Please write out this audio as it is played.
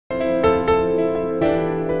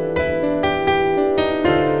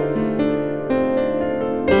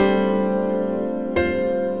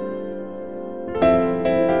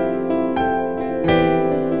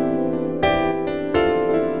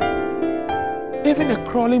Even a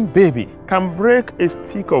crawling baby can break a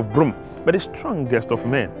stick of broom, but the strongest of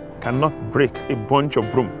men cannot break a bunch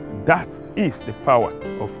of broom. That is the power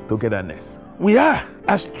of togetherness. We are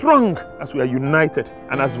as strong as we are united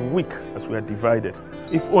and as weak as we are divided.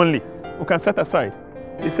 If only we can set aside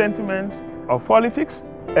the sentiments of politics,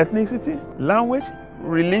 ethnicity, language,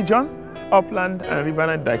 religion, upland and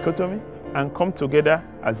riverine dichotomy, and come together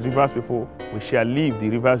as rivers people. We shall live the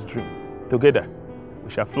river's dream. Together, we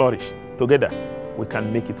shall flourish. Together, we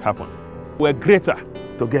can make it happen. We're greater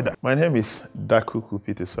together. My name is Dakuku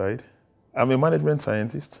Peterside. I'm a management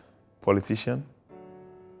scientist, politician,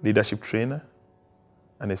 leadership trainer,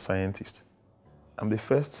 and a scientist. I'm the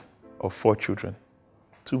first of 4 children,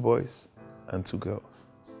 2 boys and 2 girls.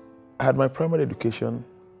 I had my primary education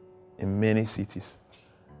in many cities,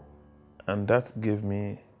 and that gave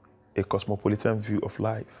me a cosmopolitan view of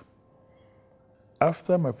life.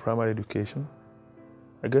 After my primary education,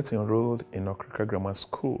 I got enrolled in Okrika Grammar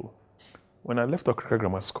School. When I left Okrika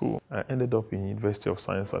Grammar School, I ended up in University of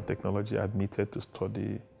Science and Technology, admitted to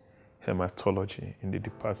study hematology in the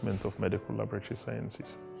Department of Medical Laboratory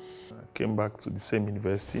Sciences. I came back to the same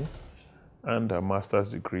university and a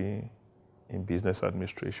master's degree in business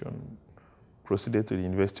administration, proceeded to the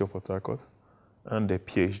University of Port Harcourt and a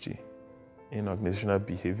PhD in organizational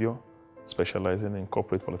behavior, specializing in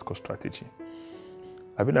corporate political strategy.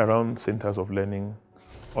 I've been around centers of learning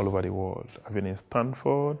all over the world. I've been in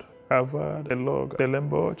Stanford, Harvard,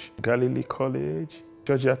 Stellenbosch, Galilee College,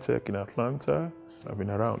 Georgia Tech in Atlanta. I've been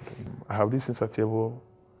around. I have this insatiable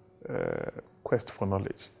quest for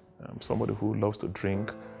knowledge. I'm somebody who loves to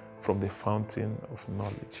drink from the fountain of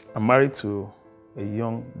knowledge. I'm married to a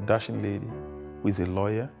young, dashing lady who is a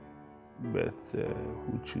lawyer, but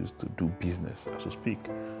who chooses to do business, as we speak.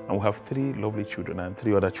 And we have 3 lovely children and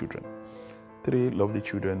 3 other children. 3 lovely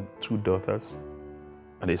children, 2 daughters,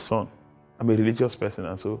 and a son. I'm a religious person,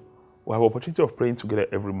 and so we have opportunity of praying together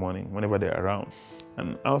every morning whenever they're around.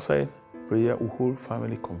 And outside prayer, we hold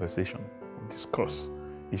family conversation, discuss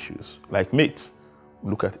issues. Like mates,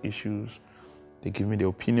 we look at issues. They give me their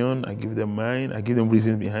opinion, I give them mine, I give them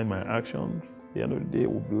reasons behind my actions. At the end of the day,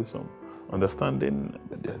 we build some understanding.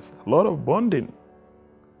 There's a lot of bonding.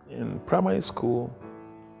 In primary school,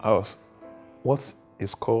 I was what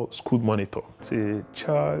is called school monitor. It's a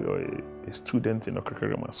child or a student in a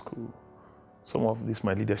Grammar School. Some of these,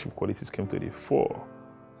 my leadership qualities came to the fore.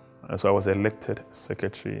 And so I was elected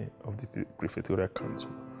secretary of the prefectorial council,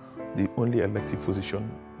 the only elective position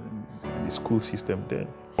in the school system then.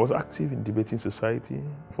 I was active in debating society,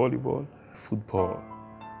 volleyball, football.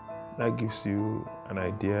 That gives you an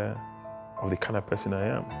idea of the kind of person I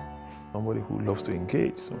am. Somebody who loves to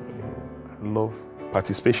engage, somebody who loves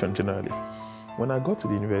participation generally. When I got to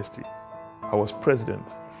the university, I was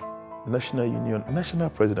president, National Union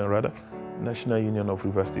of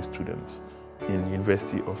River State Students in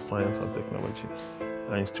University of Science and Technology.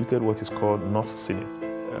 I instituted what is called North Senate.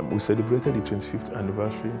 We celebrated the 25th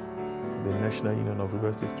anniversary of the National Union of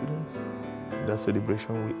River State Students. In that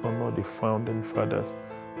celebration, we honored the founding fathers.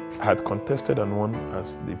 I had contested and won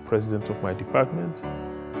as the president of my department,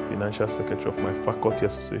 financial secretary of my faculty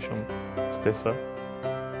association, STESA.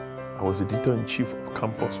 I was editor-in-chief of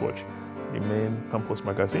Campus Watch, the main campus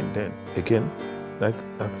magazine then. Again, that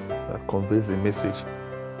conveys a message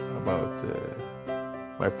about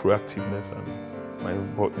my proactiveness and my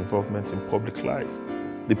involvement in public life.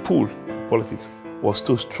 The pull of politics was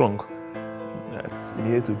so strong that you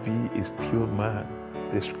needed to be a skilled man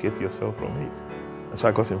to extricate yourself from it. And so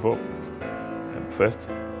I got involved. First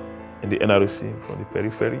in the NROC from the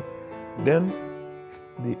periphery, then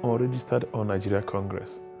the Unregistered All-Nigeria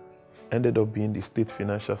Congress. Ended up being the state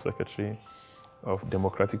financial secretary of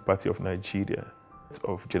Democratic Party of Nigeria,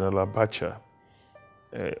 of General Abacha.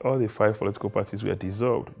 All the 5 political parties were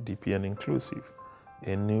dissolved, DPN inclusive.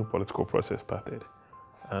 A new political process started.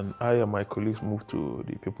 And I and my colleagues moved to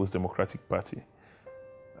the People's Democratic Party.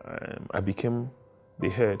 I became the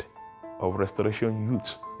head of Restoration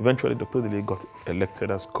Youth. Eventually, Dr. Dele got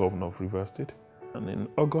elected as governor of Rivers State. And in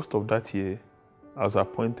August of that year, I was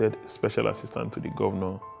appointed special assistant to the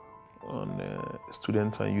governor on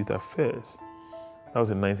students and youth affairs. That was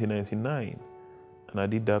in 1999. And I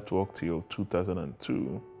did that work till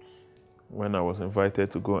 2002, when I was invited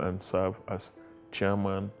to go and serve as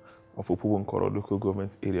chairman of Opobonkoro local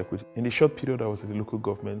government area. In the short period I was in the local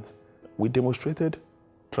government, we demonstrated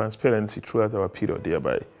transparency throughout our period,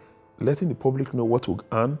 thereby letting the public know what we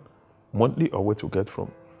earn monthly or what we get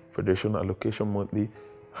from Federation allocation monthly,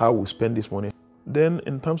 how we spend this money. Then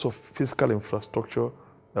in terms of physical infrastructure,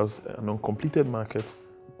 there was an uncompleted market,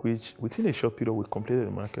 which within a short period we completed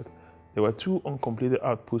the market. There were 2 uncompleted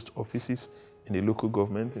outpost offices in the local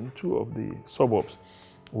government in 2 of the suburbs.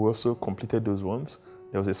 We also completed those ones.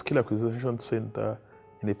 There was a skill acquisition center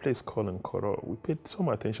in a place called Nkoro. We paid some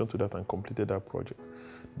attention to that and completed that project.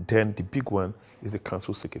 Then the big one is the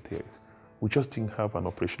council secretariat. We just didn't have an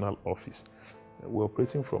operational office. We're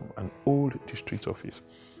operating from an old district office,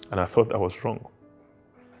 and I thought that was wrong.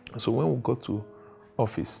 So when we got to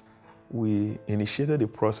office, we initiated the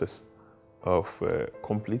process of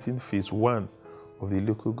completing phase 1 of the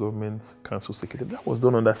local government council secretariat. That was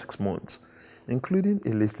done under 6 months, including a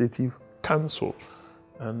legislative council.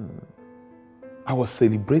 And I was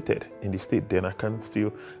celebrated in the state then.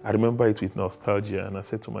 I remember it with nostalgia, and I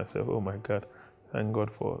said to myself, oh my God, thank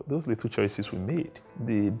God for those little choices we made.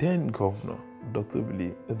 The then governor, Dr.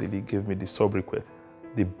 Adeli, gave me the sobriquet,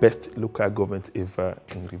 the best local government ever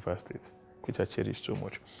in Rivers State, which I cherish so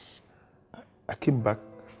much. I came back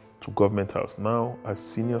to Government House, now as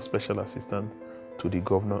Senior Special Assistant to the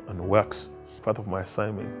Governor and Works. Part of my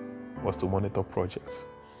assignment was to monitor projects.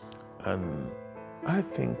 And I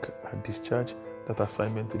think I discharged that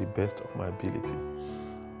assignment to the best of my ability.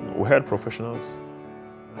 We had professionals,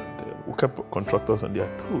 and we kept contractors on their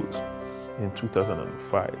toes. In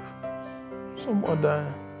 2005, some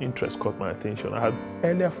other interest caught my attention. I had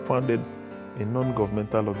earlier founded a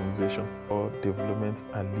non-governmental organization called Development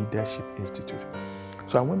and Leadership Institute.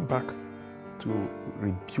 So I went back to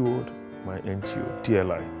rebuild my NGO,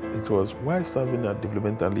 DLI. It was while serving at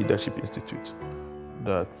Development and Leadership Institute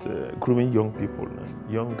that grooming young people,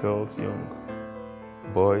 and young girls, young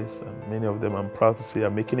boys, and many of them, I'm proud to say, are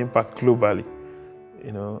making impact globally.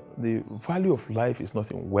 You know, the value of life is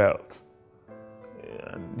not in wealth.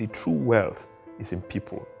 And the true wealth is in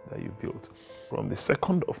people that you build. From the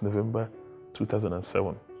 2nd of November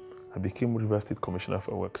 2007, I became Rivers State Commissioner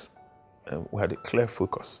for Works. And we had a clear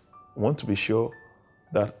focus. We want to be sure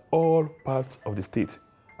that all parts of the state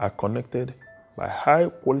are connected by high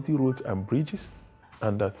quality roads and bridges,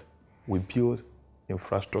 and that we build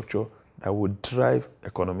infrastructure that will drive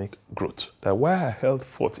economic growth. That while I held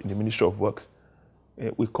forth in the Ministry of Works,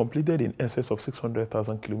 we completed in excess of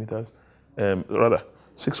 600,000 kilometers,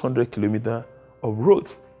 600 kilometers of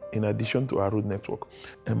roads in addition to our road network.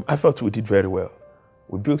 I thought we did very well.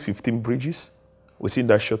 We built 15 bridges within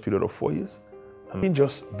that short period of 4 years. And we didn't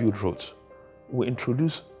just build roads. We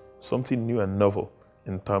introduced something new and novel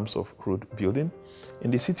in terms of road building.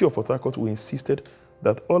 In the city of Port Harcourt, we insisted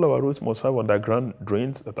that all our roads must have underground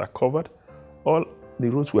drains that are covered. All the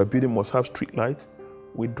roads we are building must have street lights.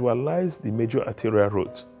 We dualized the major arterial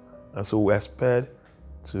roads. And so we aspired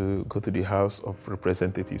to go to the House of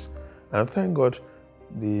Representatives. And thank God,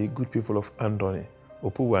 the good people of Andoni,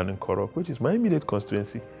 Opuwa and Nkoro, which is my immediate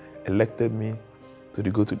constituency, elected me to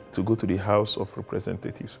go to the House of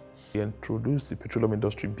Representatives. We introduced the Petroleum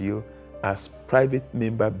Industry Bill as private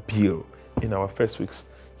member bill in our first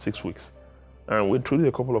 6 weeks. And we introduced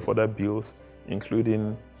a couple of other bills,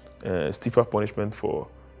 including stiffer punishment for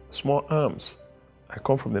small arms. I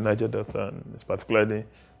come from the Niger Delta, and it's particularly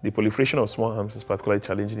the proliferation of small arms is particularly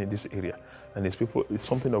challenging in this area, and it's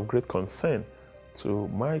something of great concern to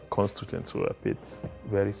my constituents, who have paid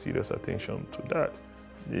very serious attention to that.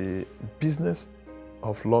 The business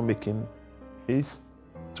of lawmaking is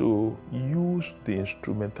to use the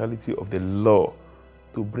instrumentality of the law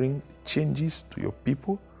to bring changes to your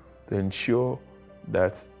people, to ensure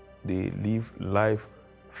that they live life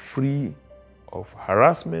free of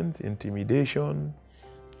harassment, intimidation,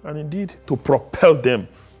 and indeed to propel them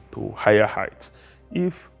to higher heights.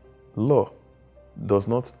 If law does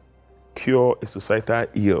not cure a societal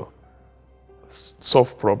ill,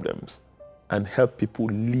 solve problems, and help people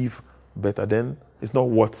live better, then it's not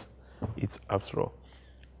what it's after all.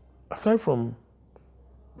 Aside from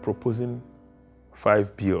proposing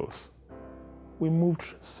 5 bills, we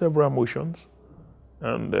moved several motions,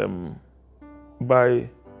 and by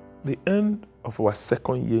the end of our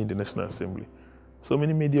 2nd year in the National Assembly, so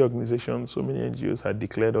many media organizations, so many NGOs had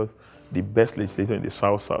declared us the best legislator in the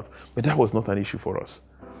South-South, but that was not an issue for us.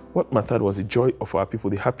 What mattered was the joy of our people,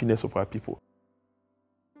 the happiness of our people.